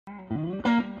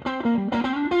I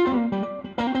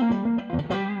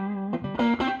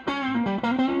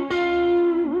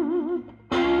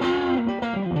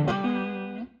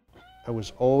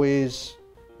was always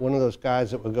one of those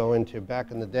guys that would go into, back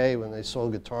in the day when they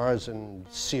sold guitars and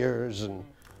Sears and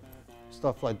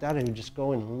stuff like that, and you just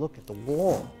go in and look at the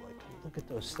wall, like look at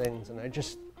those things, and I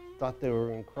just thought they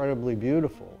were incredibly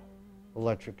beautiful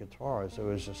electric guitars. It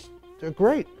was just, they're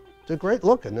great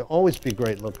looking, they'll always be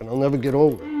great looking, I'll never get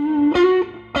over it.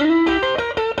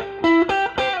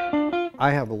 I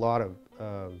have a lot of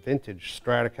vintage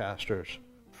Stratocasters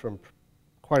from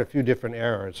quite a few different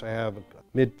eras. I have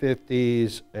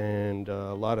mid-50s and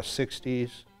a lot of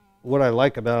 60s. What I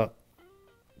like about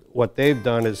what they've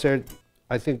done is they're,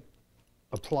 I think,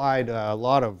 applied a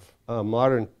lot of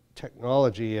modern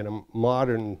technology and a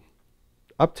modern,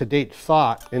 up-to-date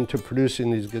thought into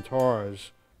producing these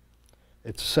guitars.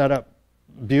 It's set up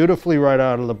beautifully right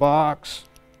out of the box.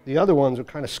 The other ones are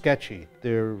kind of sketchy.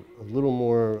 They're a little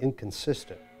more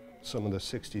inconsistent, some of the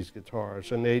 60s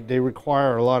guitars, and they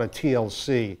require a lot of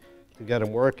TLC to get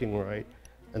them working right.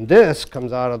 And this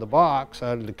comes out of the box,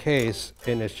 out of the case,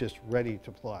 and it's just ready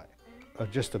to play.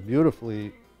 Just a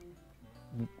beautifully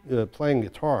playing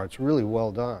guitar. It's really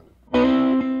well done.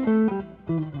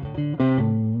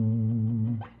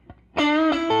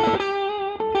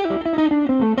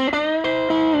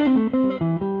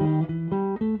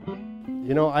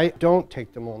 You know, I don't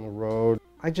take them on the road.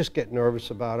 I just get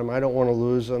nervous about them. I don't want to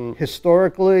lose them.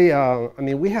 Historically, I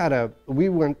mean, we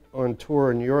went on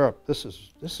tour in Europe. This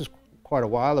is quite a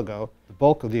while ago. The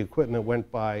bulk of the equipment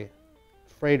went by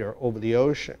freighter over the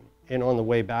ocean. And on the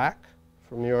way back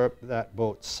from Europe, that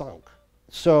boat sunk.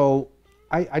 So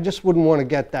I just wouldn't want to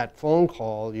get that phone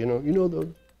call, you're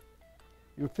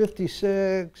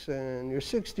 56 and you're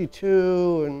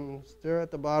 62 and they're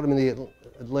at the bottom of the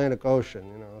Atlantic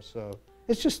Ocean, so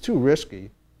it's just too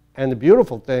risky. And the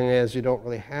beautiful thing is you don't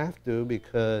really have to,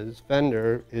 because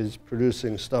Fender is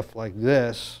producing stuff like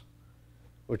this,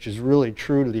 which is really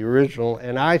true to the original,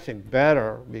 and I think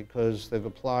better, because they've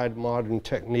applied modern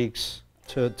techniques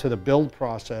to the build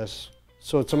process.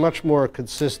 So it's a much more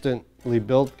consistently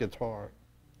built guitar.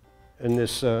 And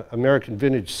this American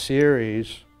Vintage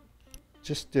series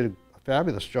just did a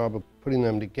fabulous job of putting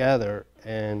them together,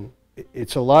 and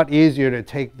it's a lot easier to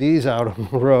take these out on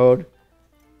the road.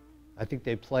 I think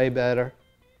they play better.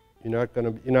 You're not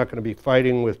gonna be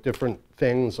fighting with different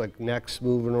things like necks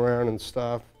moving around and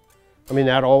stuff. I mean,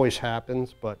 that always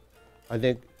happens, but I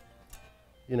think,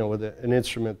 with an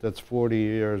instrument that's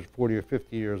 40 or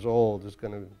 50 years old, is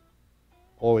going to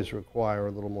always require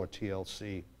a little more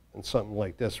TLC, and something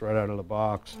like this right out of the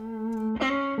box.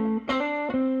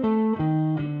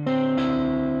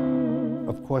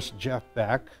 Of course, Jeff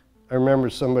Beck. I remember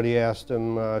somebody asked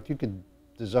him, if you could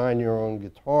design your own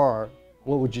guitar,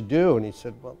 what would you do? And he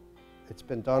said, well, it's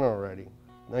been done already.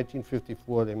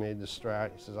 1954, they made the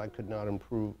Strat. He says, I could not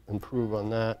improve on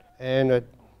that. And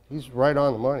he's right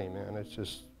on the money, man. It's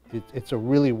just, it's a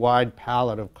really wide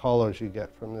palette of colors you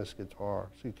get from this guitar.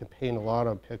 So you can paint a lot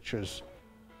of pictures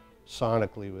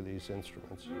sonically with these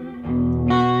instruments.